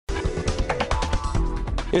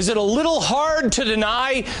Is it a little hard to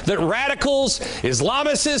deny that radicals,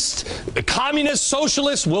 Islamicists, communists,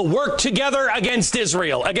 socialists will work together against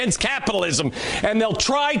Israel, against capitalism, and they'll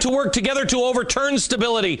try to work together to overturn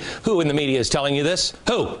stability? Who in the media is telling you this?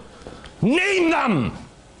 Who? Name them!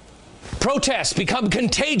 Protests become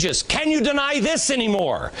contagious. Can you deny this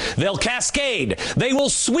anymore? They'll cascade. They will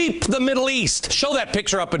sweep the Middle East. Show that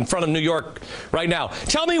picture up in front of New York right now.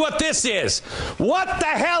 Tell me what this is. What the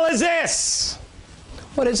hell is this?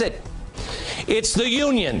 What is it? It's the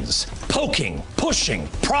unions poking, pushing,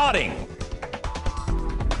 prodding.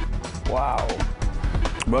 Wow.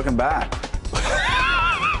 Welcome back.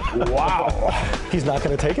 Wow. He's not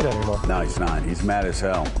going to take it anymore. No, he's not. He's mad as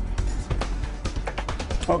hell.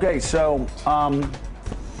 Okay, so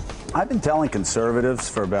I've been telling conservatives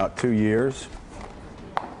for about 2 years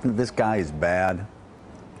that this guy is bad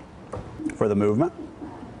for the movement.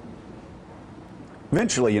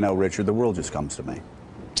 Eventually, you know, Richard, the world just comes to me.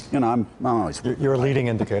 You know, I'm always. You're a leading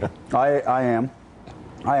indicator. I am.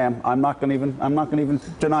 I'm not going to even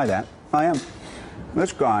deny that. I am.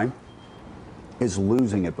 This guy is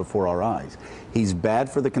losing it before our eyes. He's bad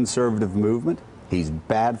for the conservative movement. He's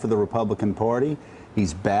bad for the Republican Party.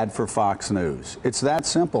 He's bad for Fox News. It's that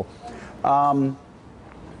simple. I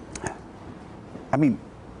mean,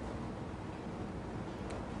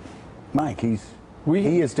 Mike, he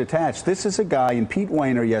is detached. This is a guy, and Pete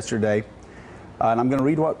Wehner yesterday, and I'm going to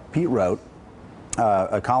read what Pete wrote,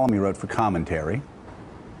 a column he wrote for Commentary.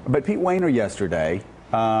 But Pete Wehner yesterday,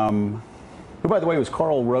 who, by the way, was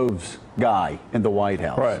Karl Rove's guy in the White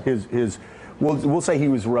House. Right. We'll say he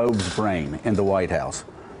was Rove's brain in the White House.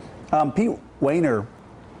 Pete Wehner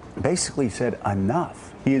basically said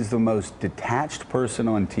enough. He is the most detached person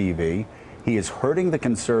on TV. He is hurting the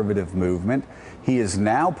conservative movement. He is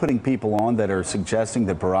now putting people on that are suggesting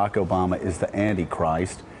that Barack Obama is the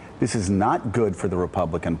Antichrist. This is not good for the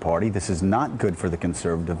Republican Party. This is not good for the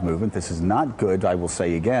conservative movement. This is not good, I will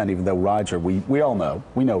say again, even though Roger, we all know,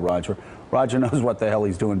 we know Roger. Roger knows what the hell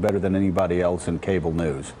he's doing better than anybody else in cable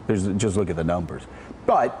news. Just look at the numbers.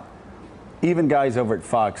 But even guys over at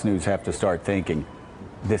Fox News have to start thinking,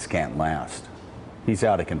 this can't last. He's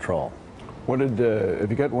out of control. What did, have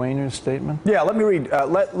you got Wehner's statement? Yeah, let me read.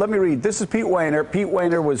 Let me read. This is Pete Wehner. Pete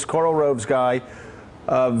Wehner was Karl Rove's guy.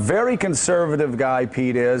 A very conservative guy,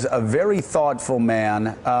 Pete is. A very thoughtful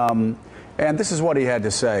man. And this is what he had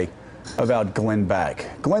to say about Glenn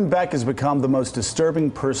Beck. Glenn Beck has become the most disturbing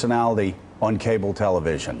personality on cable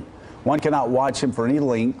television. One cannot watch him for any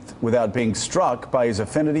length without being struck by his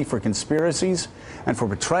affinity for conspiracies and for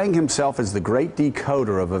portraying himself as the great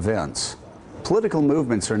decoder of events. Political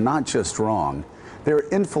movements are not just wrong. They're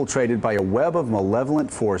infiltrated by a web of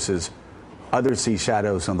malevolent forces. Others see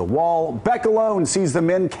shadows on the wall. Beck alone sees the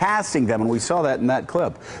men casting them, and we saw that in that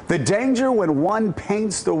clip. The danger when one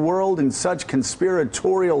paints the world in such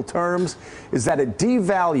conspiratorial terms is that it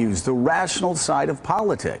devalues the rational side of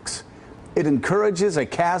politics. It encourages a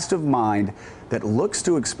cast of mind that looks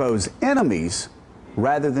to expose enemies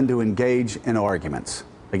rather than to engage in arguments.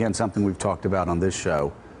 Again, something we've talked about on this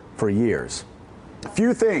show for years.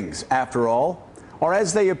 Few things, after all, are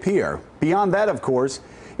as they appear. Beyond that, of course,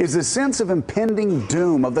 is the sense of impending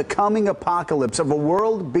doom, of the coming apocalypse, of a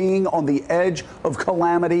world being on the edge of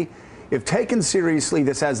calamity. If taken seriously,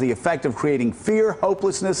 this has the effect of creating fear,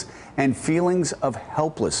 hopelessness, and feelings of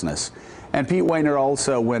helplessness. And Pete Wehner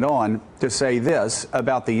also went on to say this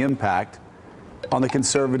about the impact on the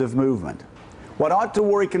conservative movement. What ought to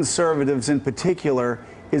worry conservatives in particular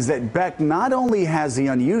is that Beck not only has the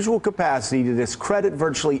unusual capacity to discredit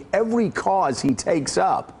virtually every cause he takes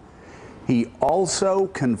up, he also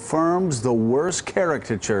confirms the worst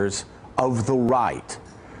caricatures of the right.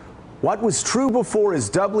 What was true before is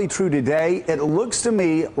doubly true today. It looks to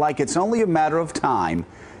me like it's only a matter of time,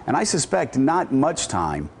 and I suspect not much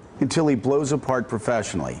time, until he blows apart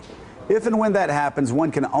professionally. If and when that happens,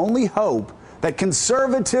 one can only hope that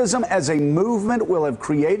conservatism as a movement will have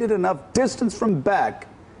created enough distance from Beck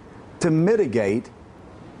to mitigate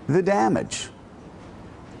the damage.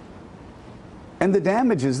 And the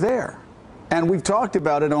damage is there. And we've talked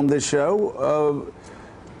about it on this show.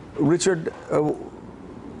 Richard,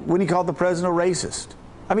 when he called the president a racist.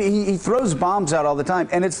 I mean, he throws bombs out all the time.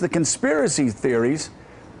 And it's the conspiracy theories,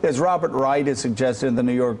 as Robert Wright has suggested in the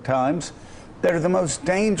New York Times, that are the most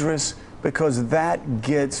dangerous because that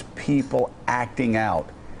gets people acting out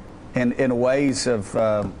in ways of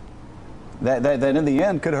that in the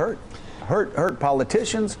end could hurt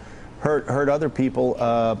politicians, hurt other people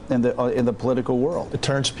in the political world. It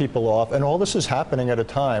turns people off, and all this is happening at a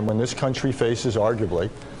time when this country faces arguably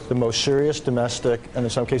the most serious domestic and in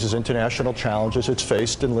some cases international challenges it's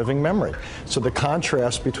faced in living memory. So the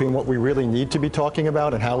contrast between what we really need to be talking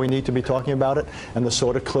about and how we need to be talking about it and the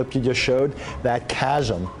sort of clip you just showed, that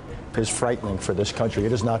chasm is frightening for this country.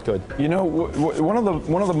 It is not good. You know, one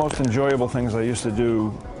of the most enjoyable things I used to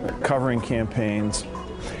do covering campaigns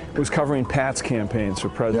was covering Pat's campaigns for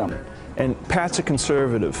president. Yeah. And Pat's a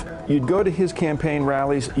conservative. You'd go to his campaign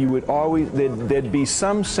rallies, you would always, there'd be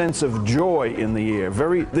some sense of joy in the air.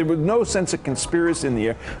 There was no sense of conspiracy in the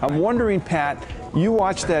air. I'm wondering, Pat, you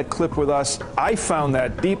watched that clip with us. I found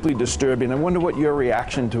that deeply disturbing. I wonder what your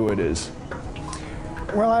reaction to it is.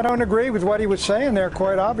 Well, I don't agree with what he was saying there,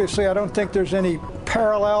 quite obviously. I don't think there's any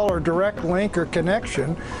parallel or direct link or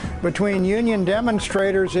connection between union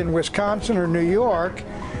demonstrators in Wisconsin or New York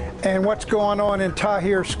and what's going on in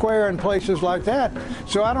Tahrir Square and places like that.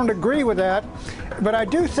 So I don't agree with that. But I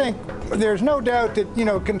do think there's no doubt that, you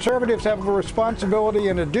know, conservatives have a responsibility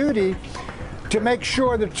and a duty to make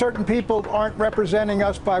sure that certain people aren't representing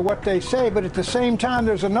us by what they say. But at the same time,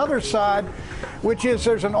 there's another side, which is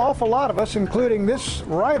there's an awful lot of us, including this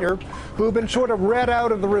writer, who've been sort of read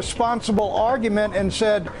out of the responsible argument and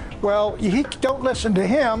said, well, don't listen to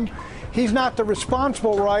him. He's not the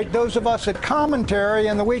responsible right. Those of us at Commentary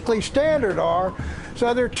and the Weekly Standard are.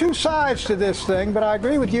 So there are two sides to this thing, but I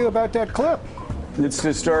agree with you about that clip. It's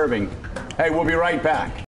disturbing. Hey, we'll be right back.